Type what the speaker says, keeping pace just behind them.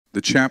The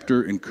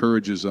chapter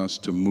encourages us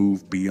to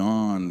move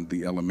beyond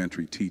the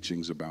elementary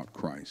teachings about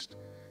Christ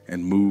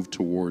and move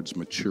towards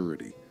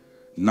maturity,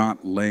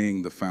 not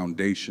laying the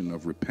foundation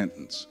of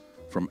repentance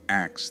from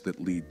acts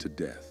that lead to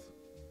death.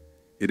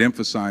 It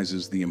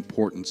emphasizes the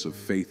importance of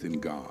faith in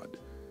God,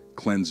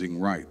 cleansing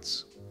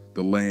rites,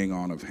 the laying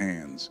on of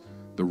hands,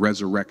 the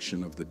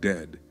resurrection of the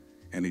dead,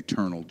 and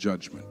eternal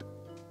judgment.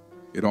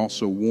 It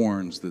also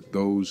warns that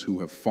those who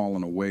have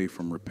fallen away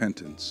from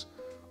repentance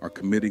are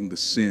committing the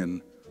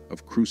sin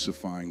of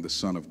crucifying the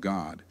Son of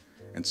God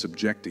and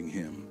subjecting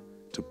him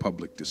to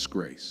public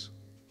disgrace.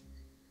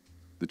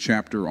 The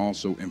chapter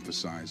also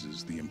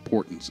emphasizes the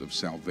importance of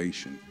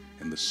salvation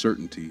and the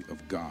certainty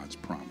of God's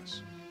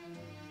promise.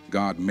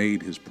 God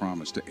made his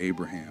promise to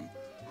Abraham,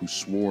 who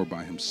swore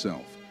by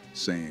himself,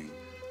 saying,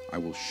 "I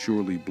will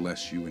surely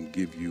bless you and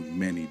give you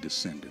many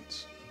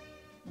descendants."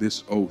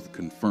 This oath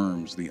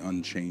confirms the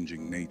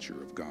unchanging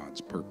nature of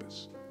God's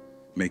purpose,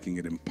 making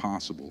it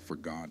impossible for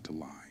God to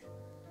lie.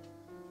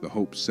 The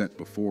hope set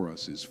before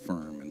us is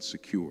firm and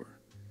secure,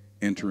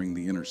 entering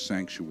the inner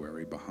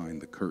sanctuary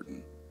behind the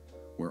curtain,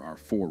 where our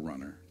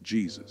forerunner,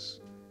 Jesus,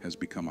 has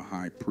become a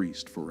high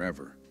priest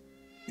forever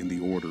in the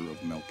order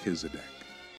of Melchizedek.